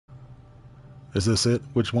Is this it?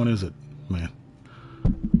 Which one is it, man?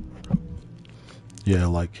 Yeah,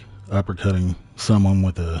 like uppercutting someone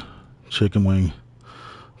with a chicken wing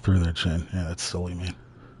through their chin. Yeah, that's silly, man.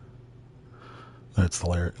 That's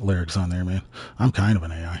the lyrics on there, man. I'm kind of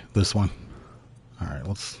an AI. This one. Alright,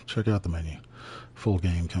 let's check out the menu. Full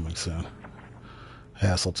game coming soon.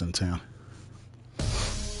 Hasleton Town.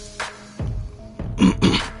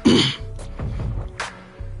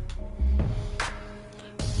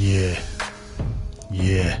 Yeah.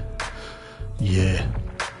 Yeah. Yeah.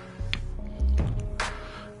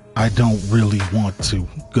 I don't really want to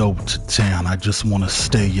go to town. I just want to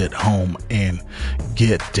stay at home and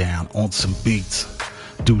get down on some beats.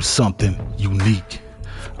 Do something unique.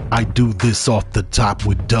 I do this off the top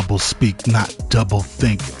with double speak, not double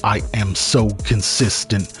think. I am so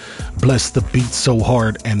consistent. Bless the beat so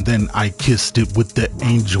hard, and then I kissed it with the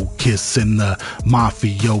angel kiss and the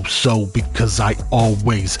mafioso, because I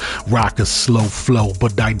always rock a slow flow,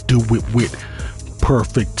 but I do it with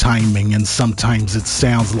perfect timing, and sometimes it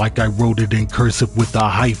sounds like I wrote it in cursive with a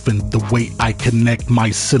hyphen. The way I connect my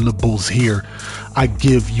syllables here, I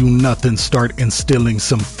give you nothing, start instilling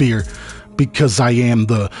some fear. Because I am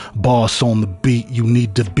the boss on the beat, you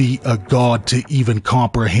need to be a god to even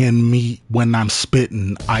comprehend me when I'm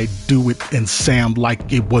spitting. I do it and sound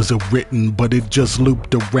like it wasn't written, but it just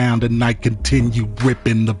looped around and I continue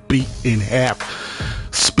ripping the beat in half.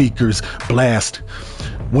 Speakers blast.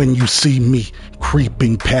 When you see me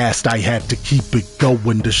creeping past, I had to keep it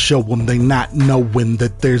going to show them they not knowing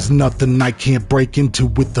that there's nothing I can't break into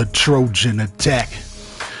with a Trojan attack.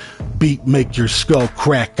 Beat make your skull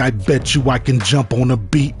crack. I bet you I can jump on a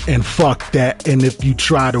beat and fuck that. And if you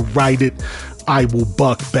try to write it, I will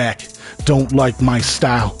buck back. Don't like my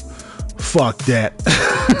style? Fuck that.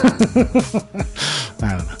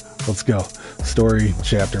 I don't know. Let's go. Story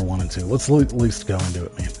chapter 1 and 2. Let's at least go into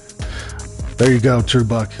it, man. There you go,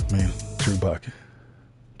 TrueBuck, man.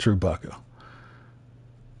 TrueBucko.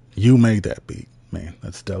 You made that beat, man.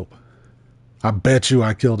 That's dope. I bet you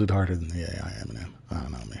I killed it harder than the AI Eminem. I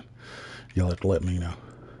don't know, man. You'll have to let me know.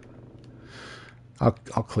 I'll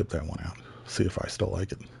clip that one out. See if I still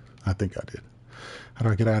like it. I think I did. How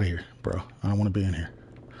do I get out of here, bro? I don't want to be in here.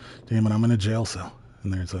 Damn it, I'm in a jail cell.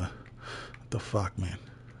 And there's a... What the fuck, man?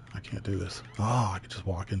 I can't do this. Oh, I could just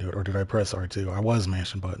walk into it. Or did I press R2? I was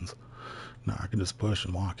mashing buttons. No, I can just push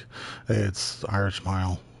and walk. Hey, it's Irish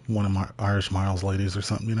Mile. One of my Irish Miles ladies or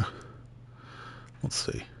something, you know? Let's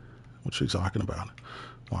see. What's she talking about?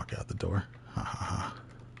 Walk out the door. Ha ha ha.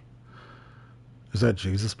 Is that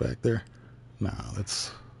Jesus back there? No,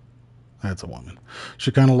 that's a woman.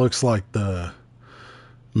 She kind of looks like the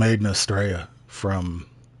Maiden Estrella from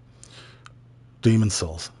Demon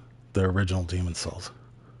Souls, the original Demon Souls,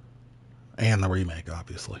 and the remake,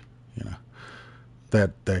 obviously. You know,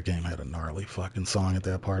 that game had a gnarly fucking song at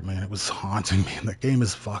that part, man. It was haunting, man. That game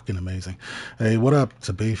is fucking amazing. Hey, what up,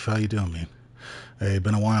 Tabif? How you doing, man? Hey,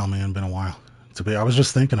 been a while, man. Been a while. I was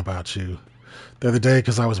just thinking about you the other day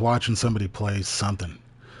because I was watching somebody play something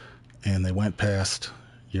and they went past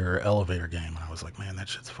your elevator game and I was like, man, that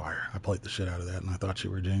shit's fire. I played the shit out of that and I thought you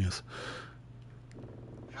were a genius.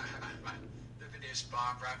 Look at this,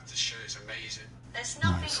 Barbara. The show is amazing. There's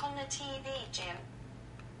nothing on the TV, Jim.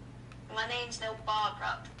 My name's no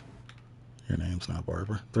Barbara. Your name's not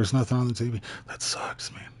Barbara. There's nothing on the TV. That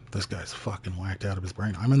sucks, man. This guy's fucking whacked out of his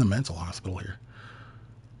brain. I'm in the mental hospital here.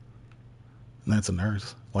 And that's a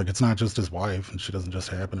nurse. Like, it's not just his wife, and she doesn't just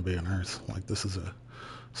happen to be a nurse. Like, this is a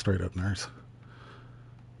straight-up nurse.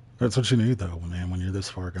 That's what you need, though, man, when you're this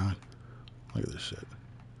far gone. Look at this shit.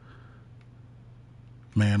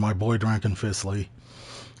 Man, my boy Drunken Fist Lee,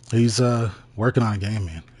 he's working on a game,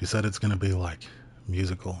 man. He said it's going to be, like,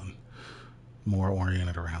 musical and more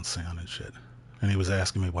oriented around sound and shit. And he was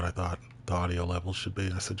asking me what I thought the audio levels should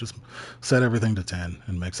be. I said, just set everything to 10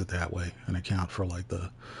 and mix it that way and account for, like,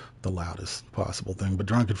 the loudest possible thing. But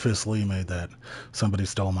Drunken Fist Lee made that Somebody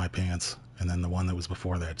Stole My Pants, and then the one that was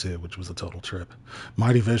before that too, which was a total trip.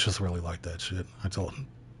 Mighty Vicious really liked that shit. I told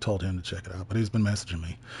him to check it out, but he's been messaging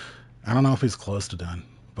me. I don't know if he's close to done,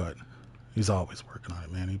 but he's always working on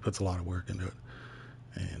it, man. He puts a lot of work into it,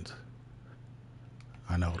 and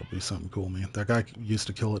I know it'll be something cool, man. That guy used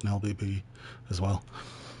to kill it in LVP as well.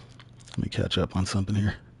 Let me catch up on something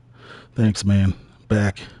here. Thanks, man.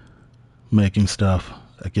 Back making stuff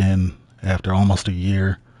again after almost a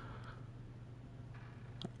year.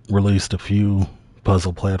 Released a new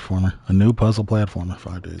puzzle platformer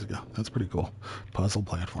 5 days ago. That's pretty cool. Puzzle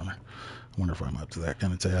platformer. I wonder if I'm up to that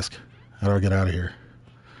kind of task. How do I get out of here?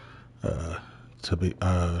 To be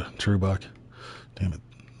TrueBuck. Damn it.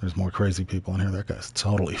 There's more crazy people in here. That guy's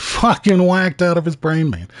totally fucking whacked out of his brain,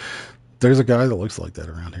 man. There's a guy that looks like that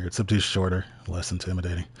around here, except he's shorter, less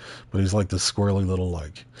intimidating. But he's like this squirrely little,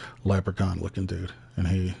 like, leprechaun-looking dude. And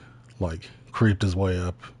he, like, creeped his way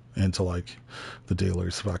up into, like, the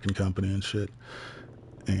dealer's fucking company and shit.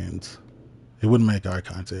 And he wouldn't make eye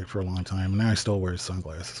contact for a long time. And now he still wears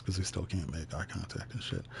sunglasses because he still can't make eye contact and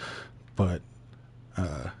shit. But,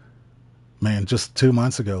 man, just 2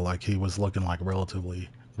 months ago, like, he was looking, like, relatively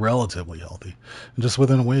healthy. And just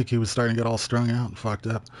within a week, he was starting to get all strung out and fucked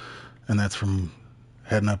up. And that's from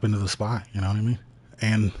heading up into the spy, you know what I mean?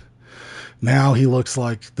 And now he looks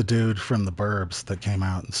like the dude from the Burbs that came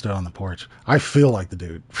out and stood on the porch. I feel like the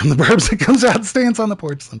dude from the Burbs that comes out and stands on the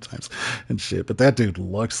porch sometimes and shit. But that dude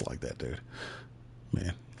looks like that dude.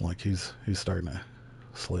 Man, like he's starting to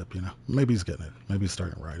slip, you know? Maybe he's getting it. Maybe he's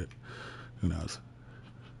starting to ride it. Who knows?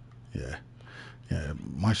 Yeah. Yeah,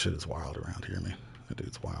 my shit is wild around here, man. That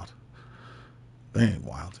dude's wild. They ain't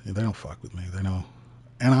wild. They don't fuck with me. They know.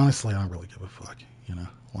 And honestly, I don't really give a fuck, you know?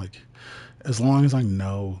 Like, as long as I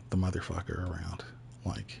know the motherfucker around,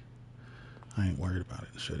 like, I ain't worried about it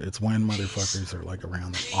and shit. It's when motherfuckers are, like,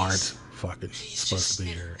 around that aren't fucking supposed to be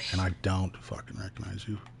here, and I don't fucking recognize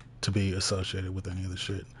you to be associated with any of the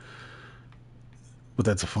shit. But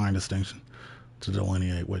that's a fine distinction to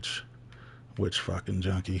delineate which fucking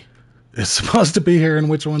junkie is supposed to be here and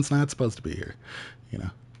which one's not supposed to be here, you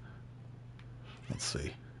know? Let's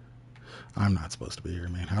see. I'm not supposed to be here,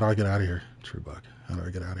 man. How do I get out of here, TrueBucko? How do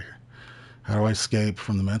I get out of here? How do I escape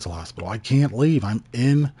from the mental hospital? I can't leave. I'm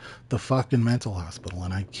in the fucking mental hospital,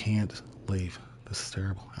 and I can't leave. This is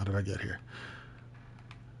terrible. How did I get here?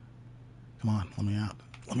 Come on, let me out.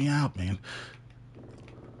 Let me out, man.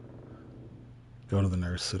 Go to the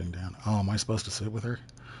nurse sitting down. Oh, am I supposed to sit with her?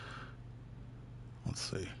 Let's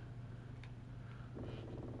see.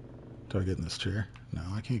 Do I get in this chair? No,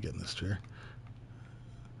 I can't get in this chair.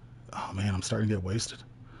 Oh, man, I'm starting to get wasted.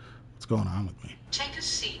 What's going on with me? Take a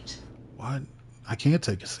seat. What? I can't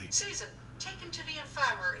take a seat. Susan, take him to the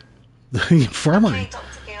infirmary. The infirmary? Okay, Dr.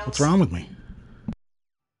 Gills. What's wrong with me?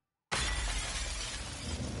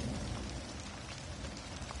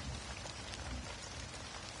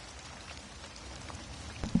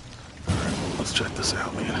 Alright, let's check this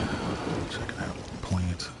out, man. Check it out.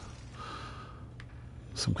 Plant.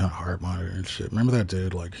 Some kind of heart monitor and shit. Remember that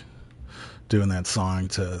dude, like, doing that song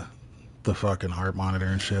to the fucking heart monitor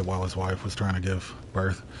and shit while his wife was trying to give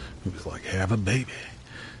birth? He was like, have a baby.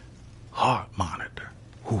 Heart monitor.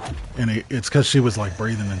 Ooh. And it's because she was, like,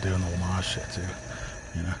 breathing and doing the Lamaze shit, too.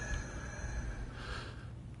 You know?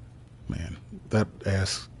 Man, that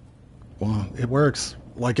ass, well, it works.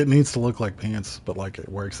 Like, it needs to look like pants, but, like, it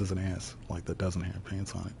works as an ass. Like, that doesn't have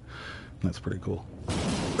pants on it. And that's pretty cool.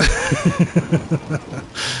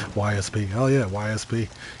 YSP. Hell yeah, YSP.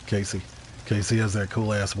 Casey. Casey has that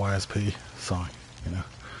cool ass YSP song, you know.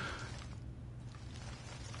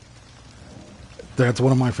 That's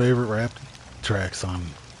one of my favorite rap tracks on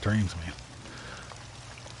Dreams, man.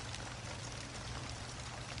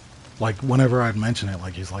 Like, whenever I'd mention it,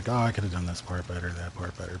 like, he's like, oh, I could have done this part better, that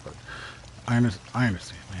part better, but I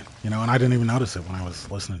understand, man. You know, and I didn't even notice it when I was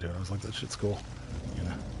listening to it. I was like, that shit's cool. You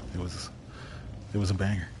know, it was a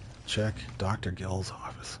banger. Check Dr. Gill's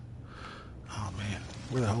office. Oh, man.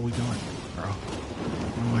 Where the hell are we going, bro?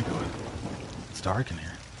 Where am I going? It's dark in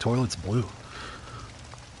here. Toilet's blue.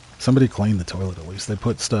 Somebody cleaned the toilet at least. They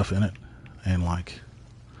put stuff in it. And, like,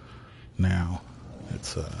 now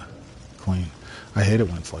it's clean. I hate it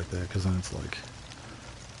when it's like that, because then it's like,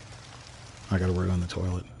 I gotta ruin the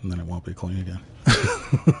toilet, and then it won't be clean again.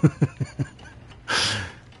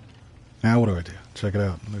 Now what do I do? Check it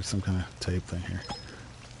out. There's some kind of tape thing here.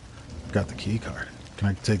 Got the key card. Can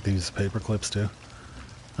I take these paper clips too?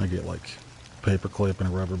 I get like paper clip and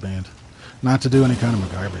a rubber band. Not to do any kind of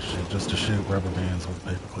MacGyver shit, just to shoot rubber bands with a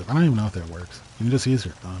paper clip. I don't even know if that works. You can just use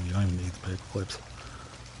your thumb. You don't even need the paper clips.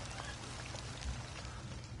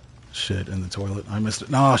 Shit in the toilet. I missed it.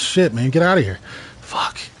 No, shit, man. Get out of here.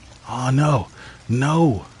 Fuck. Oh, no.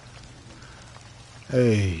 No.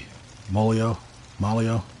 Hey, Molio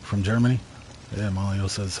from Germany. Yeah, Molio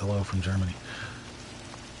says hello from Germany.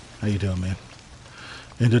 How you doing, man?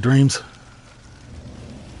 Into dreams?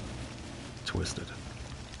 Twisted.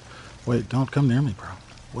 Wait, don't come near me, bro.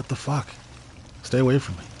 What the fuck? Stay away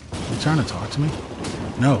from me. You trying to talk to me?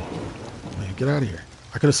 No. Man, get out of here.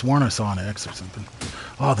 I could have sworn I saw an X or something.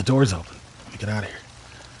 Oh, the door's open. Let me get out of here.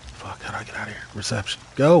 Fuck, how do I get out of here? Reception.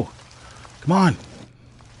 Go. Come on.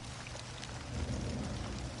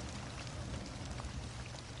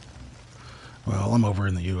 Well, I'm over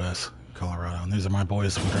in the U.S., Colorado, and these are my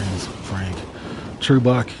boys from Dreams, Frank,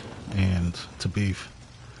 TrueBucko, and To Beef.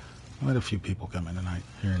 I had a few people come in tonight,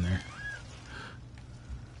 here and there.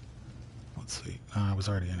 Let's see. I was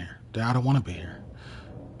already in here. I don't want to be here.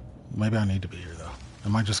 Maybe I need to be here, though.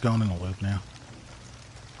 Am I just going in a loop now?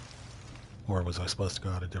 Or was I supposed to go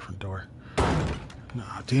out a different door? No,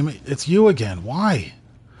 damn it. It's you again. Why?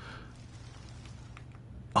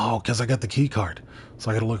 Oh, because I got the key card. So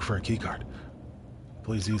I got to look for a key card.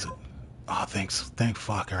 Please use it. Oh, thanks. Thank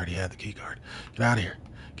fuck I already had the key card. Get out of here.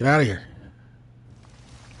 Get out of here.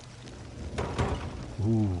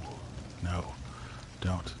 Ooh. No.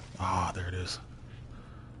 Don't. Ah, there it is.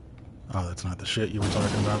 Oh, that's not the shit you were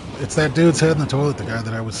talking about. It's that dude's head in the toilet, the guy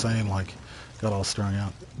that I was saying, like, got all strung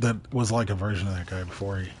out. That was like a version of that guy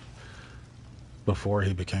before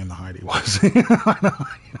he became the height he was. I know,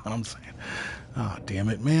 you know what I'm saying? Oh, damn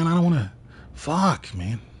it, man. I don't want to... Fuck,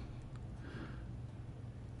 man.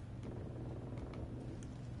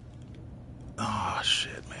 Oh,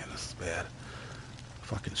 shit, man. This is bad.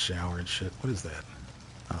 Fucking shower and shit. What is that?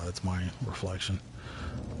 Oh, that's my reflection.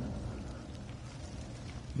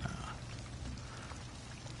 Nah.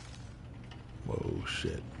 Whoa,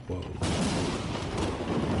 shit. Whoa.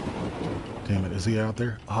 Damn it, is he out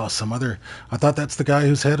there? Oh, some other... I thought that's the guy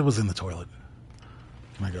whose head was in the toilet.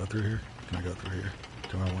 Can I go through here? Can I go through here?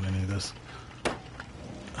 Do I want any of this?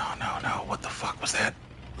 Oh, no, no. What the fuck was that?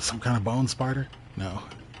 Some kind of bone spider? No.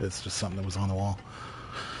 It's just something that was on the wall.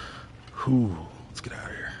 Whew. Let's get out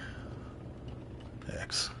of here.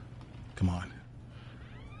 X. Come on.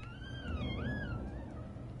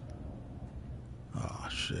 Oh,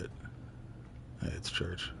 shit. Hey, it's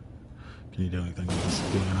church. Can you do anything with this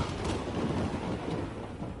piano?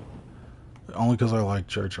 Only because I like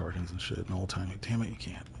church organs and shit and old timey. Damn it, you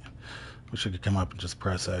can't, man. Wish I could come up and just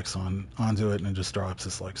press X onto it and it just drops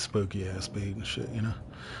this like spooky ass beat and shit, you know?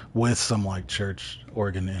 With some like church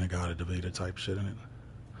organ Inagata Devita type shit in it.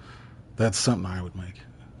 That's something I would make.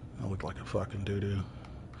 I look like a fucking doo-doo.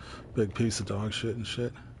 Big piece of dog shit and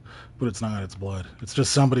shit. But it's not, it's blood. It's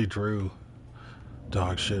just somebody drew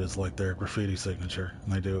dog shit as like their graffiti signature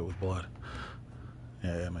and they do it with blood.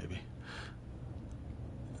 Yeah, maybe.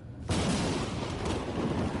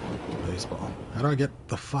 Baseball. How do I get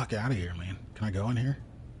the fuck out of here, man? Can I go in here?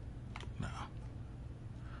 No.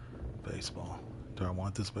 Baseball. Do I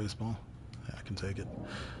want this baseball? Yeah, I can take it.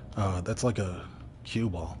 That's like a cue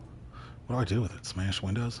ball. What do I do with it? Smash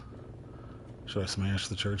windows? Should I smash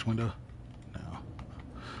the church window?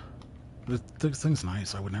 No. This thing's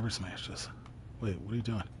nice. I would never smash this. Wait, what are you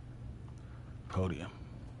doing? Podium.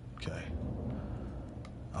 Okay.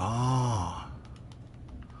 Ah.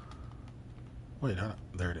 Wait,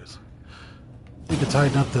 there it is. You could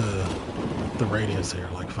tighten up the radius here,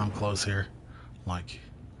 like if I'm close here, like,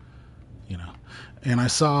 you know. And I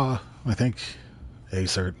saw, I think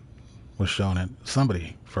Acert was showing it,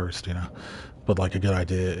 somebody first, you know. But like a good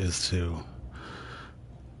idea is to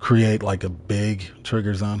create like a big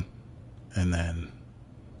trigger zone and then,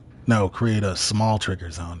 no, create a small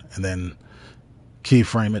trigger zone and then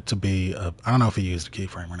keyframe it to be I don't know if he used a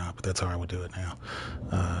keyframe or not, but that's how I would do it now.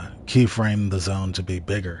 Keyframe the zone to be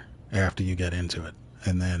bigger after you get into it,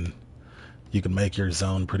 and then you can make your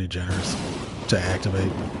zone pretty generous to activate,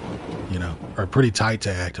 you know, or pretty tight to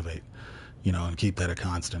activate, you know, and keep that a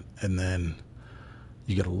constant, and then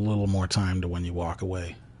you get a little more time to when you walk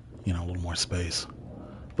away, you know, a little more space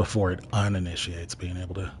before it uninitiates being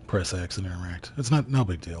able to press X and interact. It's no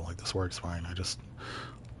big deal. Like, this works fine. I just...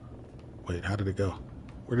 Wait, how did it go?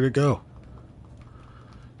 Where did it go?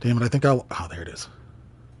 Damn it, I think I'll... Oh, there it is.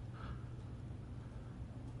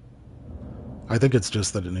 I think it's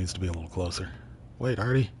just that it needs to be a little closer. Wait, I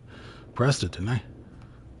already pressed it, didn't I?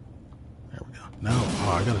 There we go. No.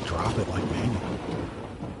 Oh, I gotta drop it like manually.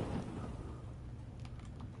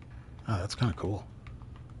 Oh, that's kind of cool.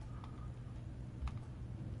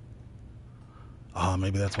 Oh,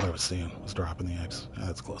 maybe that's what I was seeing, was dropping the X. Yeah,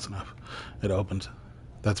 that's close enough. It opened.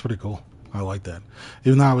 That's pretty cool. I like that.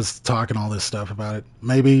 Even though I was talking all this stuff about it,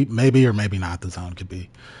 maybe or maybe not, the zone could be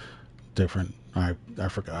different. I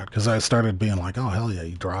forgot, because I started being like, oh, hell yeah,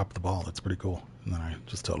 you dropped the ball. That's pretty cool. And then I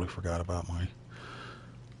just totally forgot about my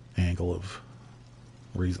angle of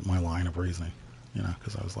reason, my line of reasoning, you know,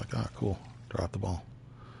 because I was like, oh, cool, drop the ball.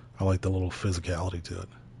 I like the little physicality to it.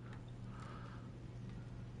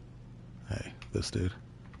 Hey, this dude.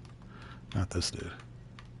 Not this dude.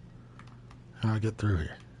 How do I get through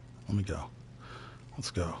here? Let me go.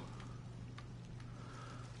 Let's go.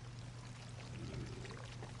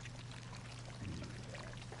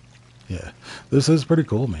 Yeah, this is pretty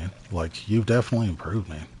cool, man. Like, you've definitely improved,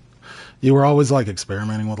 man. You were always, like,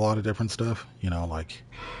 experimenting with a lot of different stuff. You know, like,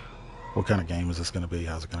 what kind of game is this going to be?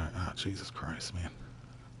 How's it going to... Oh, Jesus Christ, man.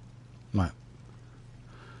 Not...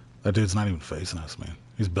 That dude's not even facing us, man.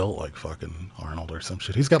 He's built like fucking Arnold or some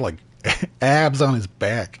shit. He's got like abs on his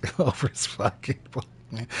back over his fucking.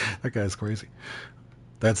 Man, that guy's crazy.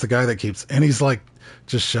 That's the guy that keeps, and he's like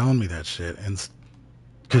just showing me that shit, and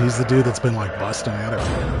cause he's the dude that's been like busting at it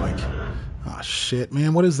for like, oh shit,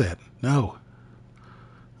 man, what is that? No.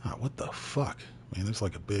 Oh, what the fuck, man? There's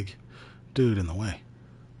like a big dude in the way.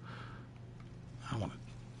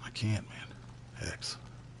 I can't, man. X.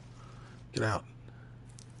 Get out.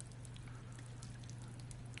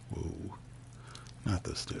 Whoa. Not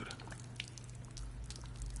this dude.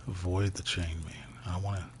 Avoid the chain, man. I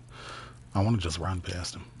want to just run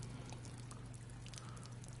past him.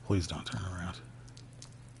 Please don't turn around.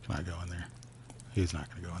 Can I go in there? He's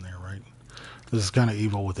not going to go in there, right? This is kind of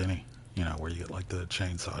Evil Within, you know, where you get like the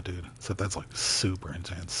chainsaw dude. So that's like super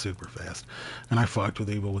intense, super fast. And I fucked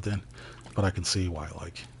with Evil Within, but I can see why,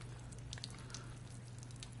 like,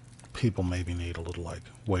 people maybe need a little like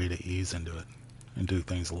way to ease into it and do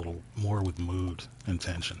things a little more with mood and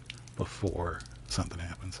tension before something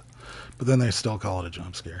happens. But then they still call it a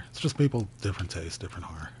jump scare. It's just people, different tastes, different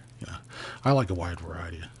horror. You know, I like a wide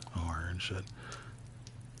variety of horror and shit.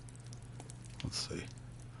 Let's see.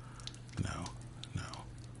 No.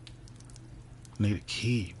 Need a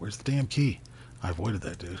key. Where's the damn key? I avoided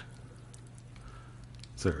that dude.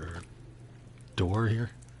 Is there a door here?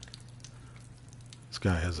 This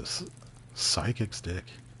guy has a psychic stick.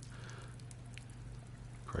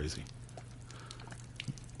 Crazy.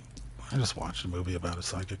 I just watched a movie about a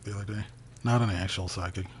psychic the other day. Not an actual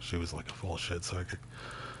psychic. She was like a full shit psychic.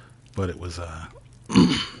 But it was,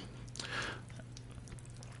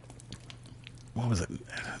 what was it?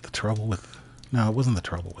 The Trouble with... No, it wasn't The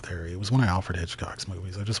Trouble with Harry. It was one of Alfred Hitchcock's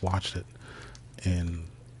movies. I just watched it in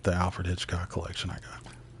the Alfred Hitchcock collection I got.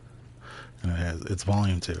 And it's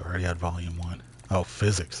volume 2. I already had volume 1. Oh,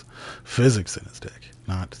 physics. Physics in his dick,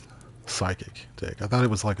 not psychic dick. I thought it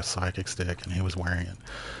was like a psychic stick and he was wearing it.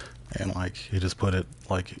 And like he just put it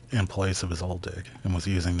like in place of his old dick and was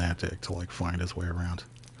using that dick to like find his way around.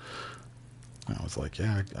 And I was like,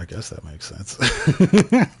 yeah, I guess that makes sense.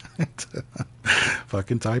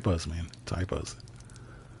 Fucking typos, man. Typos.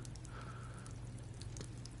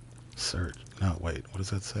 Search. No, wait. What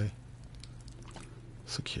does that say?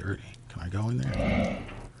 Security. Can I go in there?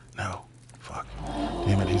 No. Fuck.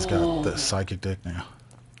 Damn it, he's got the psychic dick now.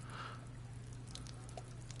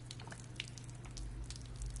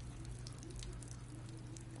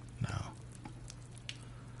 No.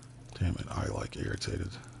 Damn it, I like irritated.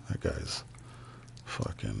 That guy's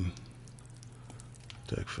fucking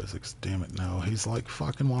dick physics. Damn it, no. He's like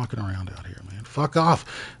fucking walking around out here, man. Fuck off.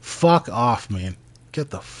 Fuck off, man. Get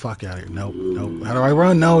the fuck out of here. Nope, nope. How do I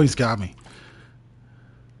run? No, he's got me.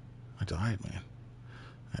 I died, man.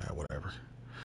 Yeah, whatever.